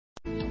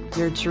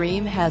Your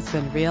dream has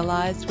been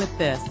realized with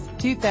this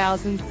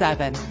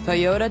 2007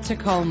 Toyota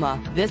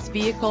Tacoma. This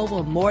vehicle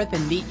will more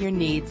than meet your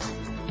needs.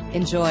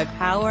 Enjoy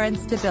power and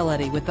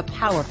stability with the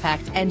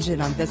power-packed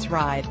engine on this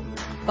ride.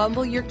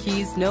 Fumble your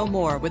keys no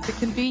more with the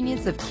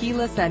convenience of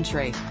keyless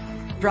entry.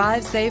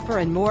 Drive safer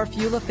and more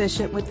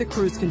fuel-efficient with the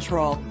cruise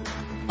control.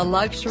 The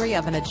luxury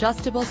of an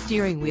adjustable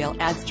steering wheel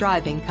adds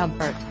driving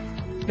comfort.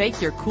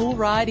 Make your cool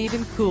ride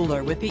even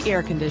cooler with the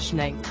air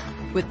conditioning.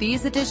 With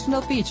these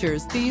additional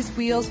features, these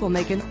wheels will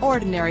make an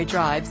ordinary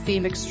drive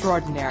seem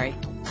extraordinary.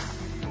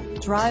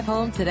 Drive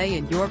home today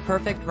in your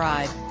perfect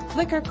ride.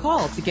 Click or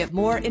call to get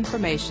more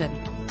information.